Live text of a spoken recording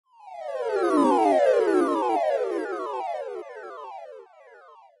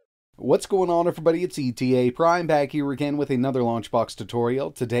What's going on, everybody? It's ETA Prime back here again with another LaunchBox tutorial.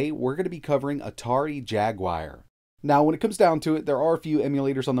 Today we're going to be covering Atari Jaguar. Now when it comes down to it, there are a few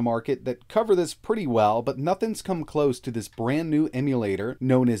emulators on the market that cover this pretty well, but nothing's come close to this brand new emulator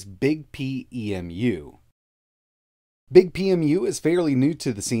known as BigPEmu. BigPEmu is fairly new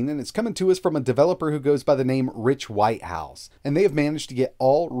to the scene, and it's coming to us from a developer who goes by the name Rich Whitehouse. And they have managed to get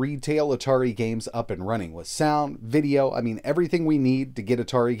all retail Atari games up and running with sound, video. I mean, everything we need to get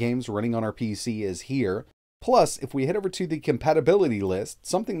Atari games running on our PC is here. Plus, if we head over to the compatibility list,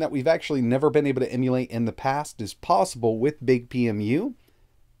 something that we've actually never been able to emulate in the past is possible with BigPEmu,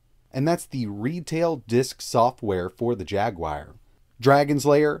 and that's the retail disk software for the Jaguar. Dragon's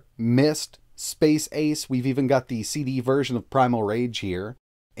Lair, Myst, Space Ace, we've even got the CD version of Primal Rage here,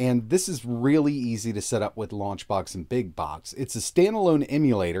 and this is really easy to set up with LaunchBox and BigBox. It's a standalone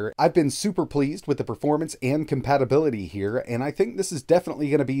emulator. I've been super pleased with the performance and compatibility here, and I think this is definitely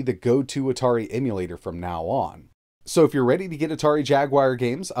going to be the go-to Atari emulator from now on. So if you're ready to get Atari Jaguar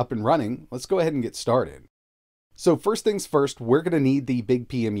games up and running, let's go ahead and get started. So first things first, we're going to need the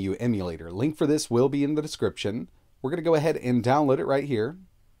BigPEmu emulator. Link for this will be in the description. We're going to go ahead and download it right here.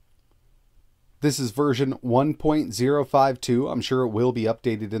 This is version 1.052. I'm sure it will be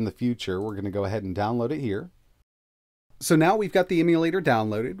updated in the future. We're going to go ahead and download it here. So now we've got the emulator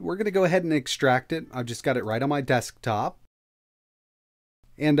downloaded. We're going to go ahead and extract it. I've just got it right on my desktop.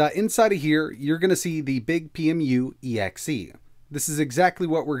 And inside of here, you're going to see the BigPEmu exe. This is exactly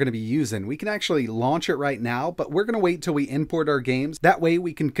what we're going to be using. We can actually launch it right now, but we're going to wait till we import our games. That way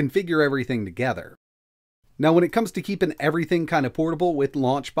we can configure everything together. Now, when it comes to keeping everything kind of portable with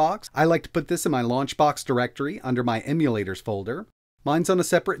LaunchBox, I like to put this in my LaunchBox directory under my emulators folder. Mine's on a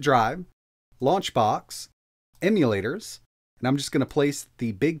separate drive, LaunchBox, emulators, and I'm just going to place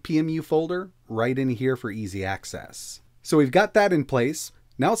the BigPEmu folder right in here for easy access. So we've got that in place.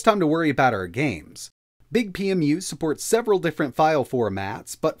 Now it's time to worry about our games. BigPEmu supports several different file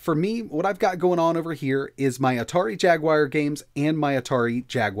formats, but for me, what I've got going on over here is my Atari Jaguar games and my Atari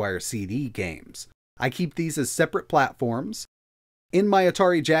Jaguar CD games. I keep these as separate platforms. In my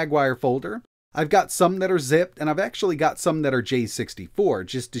Atari Jaguar folder, I've got some that are zipped, and I've actually got some that are J64,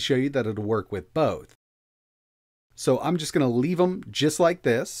 just to show you that it'll work with both. So I'm just going to leave them just like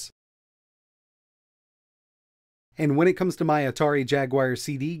this. And when it comes to my Atari Jaguar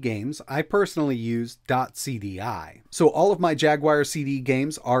CD games, I personally use .cdi. So all of my Jaguar CD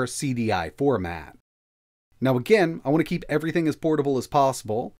games are CDI format. Now again, I want to keep everything as portable as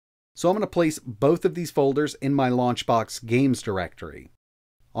possible. So I'm going to place both of these folders in my LaunchBox Games directory.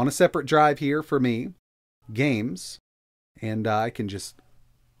 On a separate drive here for me, Games, and I can just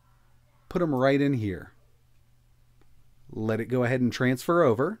put them right in here. Let it go ahead and transfer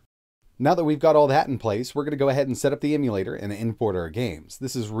over. Now that we've got all that in place, we're going to go ahead and set up the emulator and import our games.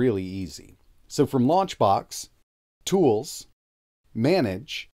 This is really easy. So from LaunchBox, Tools,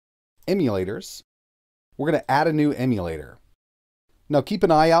 Manage, Emulators, we're going to add a new emulator. Now keep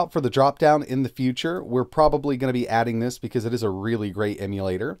an eye out for the drop-down in the future. We're probably going to be adding this because it is a really great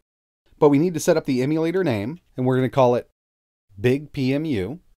emulator. But we need to set up the emulator name, and we're going to call it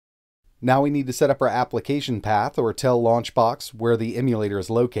BigPEmu. Now we need to set up our application path, or tell LaunchBox where the emulator is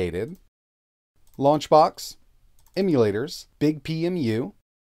located. LaunchBox, Emulators, BigPEmu.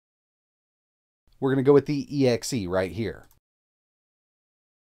 We're going to go with the exe right here.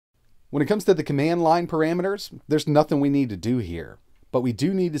 When it comes to the command line parameters, there's nothing we need to do here. But we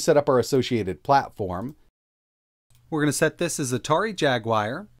do need to set up our associated platform. We're going to set this as Atari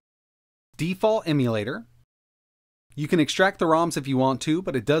Jaguar, default emulator. You can extract the ROMs if you want to,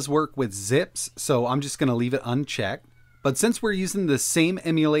 but it does work with zips, so I'm just going to leave it unchecked. But since we're using the same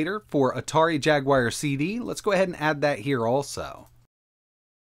emulator for Atari Jaguar CD, let's go ahead and add that here also.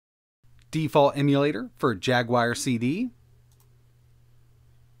 Default emulator for Jaguar CD.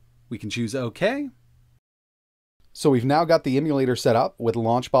 We can choose OK. So we've now got the emulator set up with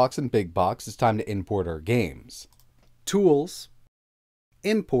LaunchBox and BigBox. It's time to import our games. Tools,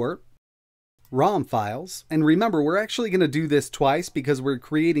 Import, ROM files, and remember we're actually going to do this twice because we're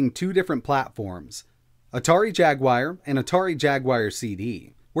creating two different platforms, Atari Jaguar and Atari Jaguar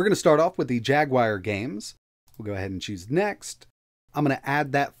CD. We're going to start off with the Jaguar games. We'll go ahead and choose Next. I'm going to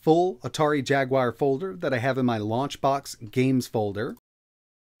add that full Atari Jaguar folder that I have in my LaunchBox Games folder.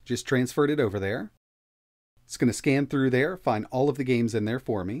 Just transferred it over there. It's going to scan through there, find all of the games in there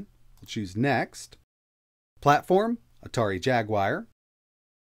for me. We'll choose Next. Platform, Atari Jaguar.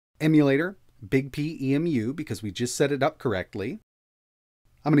 Emulator, BigPEmu, because we just set it up correctly.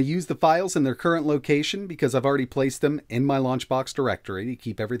 I'm going to use the files in their current location because I've already placed them in my LaunchBox directory to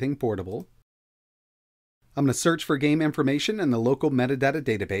keep everything portable. I'm going to search for game information in the local metadata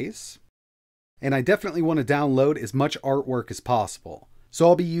database. And I definitely want to download as much artwork as possible. So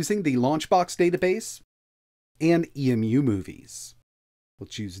I'll be using the LaunchBox database and EMU movies. We'll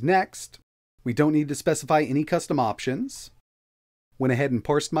choose Next. We don't need to specify any custom options. Went ahead and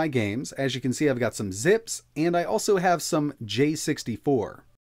parsed my games. As you can see, I've got some zips and I also have some J64.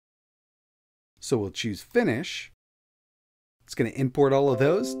 So we'll choose Finish. It's going to import all of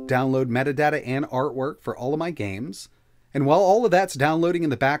those, download metadata and artwork for all of my games. And while all of that's downloading in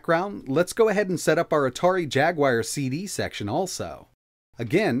the background, let's go ahead and set up our Atari Jaguar CD section also.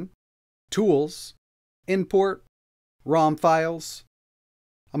 Again, Tools, Import, ROM files.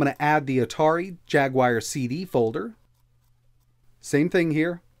 I'm going to add the Atari Jaguar CD folder. Same thing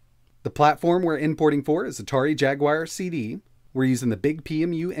here. The platform we're importing for is Atari Jaguar CD. We're using the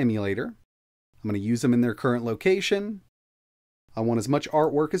BigPEmu emulator. I'm going to use them in their current location. I want as much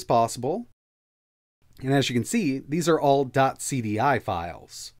artwork as possible. And as you can see, these are all .cdi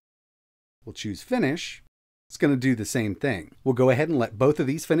files. We'll choose Finish. It's going to do the same thing. We'll go ahead and let both of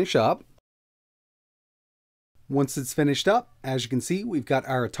these finish up. Once it's finished up, as you can see, we've got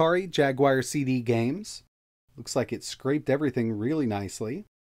our Atari Jaguar CD games. Looks like it scraped everything really nicely.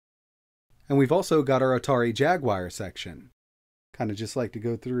 And we've also got our Atari Jaguar section. Kind of just like to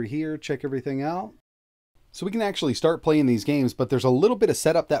go through here, check everything out. So we can actually start playing these games, but there's a little bit of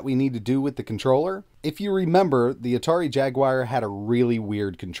setup that we need to do with the controller. If you remember, the Atari Jaguar had a really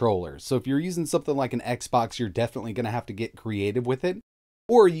weird controller. So if you're using something like an Xbox, you're definitely going to have to get creative with it.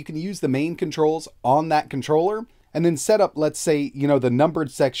 Or you can use the main controls on that controller and then set up, let's say, the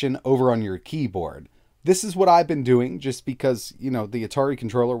numbered section over on your keyboard. This is what I've been doing just because, the Atari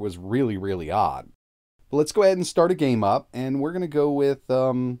controller was really, really odd. But let's go ahead and start a game up, and we're going to go with,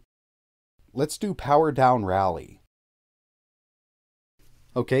 let's do Power Down Rally.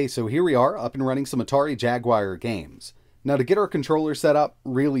 Okay, so here we are, up and running some Atari Jaguar games. Now to get our controller set up,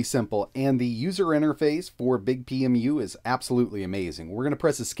 really simple, and the user interface for BigPEmu is absolutely amazing. We're going to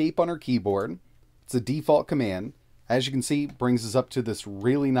press Escape on our keyboard. It's a default command. As you can see, it brings us up to this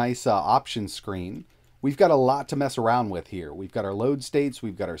really nice options screen. We've got a lot to mess around with here. We've got our load states,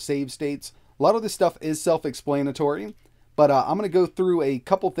 we've got our save states. A lot of this stuff is self-explanatory, but I'm going to go through a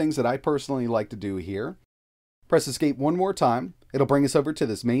couple things that I personally like to do here. Press Escape one more time. It'll bring us over to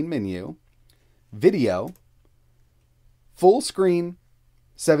this main menu. Video. Full screen,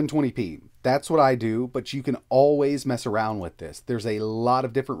 720p. That's what I do, but you can always mess around with this. There's a lot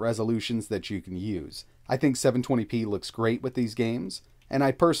of different resolutions that you can use. I think 720p looks great with these games, and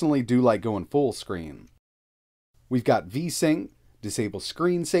I personally do like going full screen. We've got VSync, disable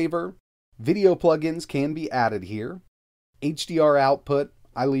screensaver, video plugins can be added here, HDR output,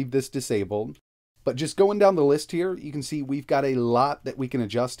 I leave this disabled, but just going down the list here, you can see we've got a lot that we can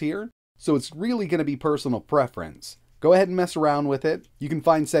adjust here, so it's really going to be personal preference. Go ahead and mess around with it. You can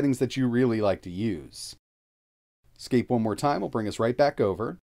find settings that you really like to use. Escape one more time will bring us right back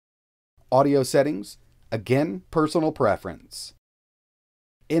over. Audio settings, again, personal preference.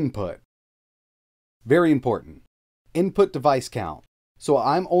 Input. Very important. Input device count. So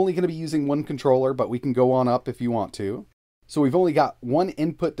I'm only going to be using one controller, but we can go on up if you want to. So we've only got one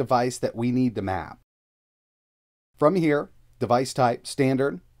input device that we need to map. From here, device type,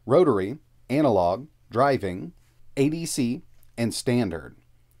 standard, rotary, analog, driving, ADC, and standard.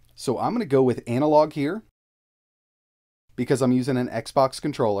 So I'm going to go with analog here because I'm using an Xbox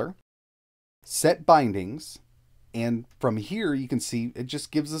controller. Set bindings, and from here you can see it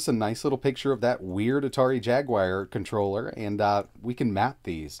just gives us a nice little picture of that weird Atari Jaguar controller, and we can map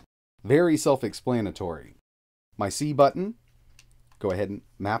these. Very self-explanatory. My C button, go ahead and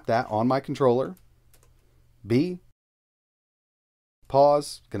map that on my controller. B,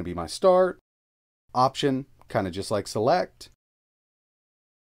 pause, going to be my start. Option, kind of just like select.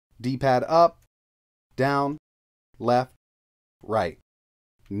 D-pad up, down, left, right.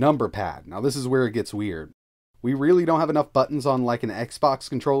 Number pad. Now this is where it gets weird. We really don't have enough buttons on like an Xbox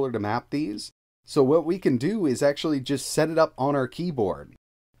controller to map these. So what we can do is actually just set it up on our keyboard.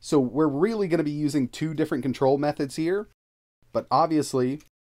 So we're really going to be using two different control methods here. But obviously,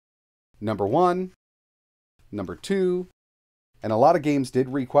 number one, number two, and a lot of games did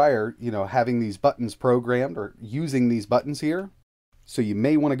require, having these buttons programmed or using these buttons here. So you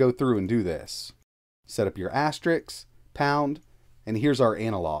may want to go through and do this. Set up your asterisks, pound, and here's our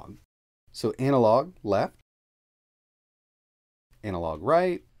analog. So analog left, analog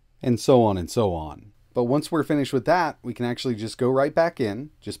right, and so on and so on. But once we're finished with that, we can actually just go right back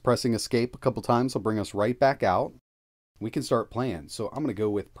in. Just pressing escape a couple times will bring us right back out. We can start playing. So I'm going to go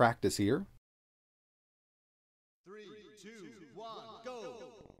with practice here. 3, 2, 1, go!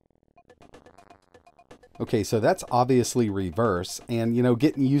 Okay, so that's obviously reverse, and you know,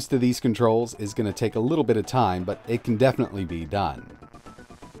 getting used to these controls is going to take a little bit of time, but it can definitely be done.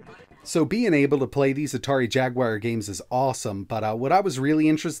 So being able to play these Atari Jaguar games is awesome, but what I was really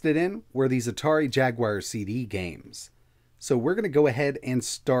interested in were these Atari Jaguar CD games. So we're going to go ahead and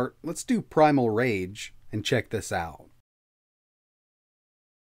start, let's do Primal Rage and check this out.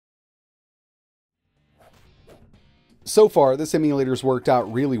 So far, this emulator's worked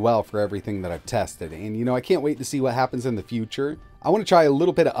out really well for everything that I've tested, and you know, I can't wait to see what happens in the future. I want to try a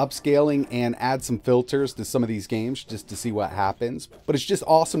little bit of upscaling and add some filters to some of these games just to see what happens, but it's just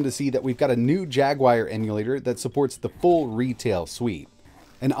awesome to see that we've got a new Jaguar emulator that supports the full retail suite.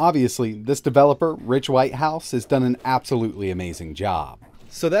 And obviously, this developer, Rich Whitehouse, has done an absolutely amazing job.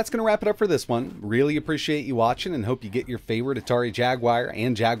 So that's going to wrap it up for this one. Really appreciate you watching and hope you get your favorite Atari Jaguar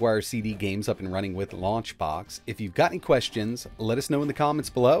and Jaguar CD games up and running with LaunchBox. If you've got any questions, let us know in the comments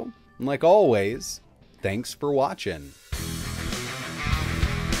below. And like always, thanks for watching.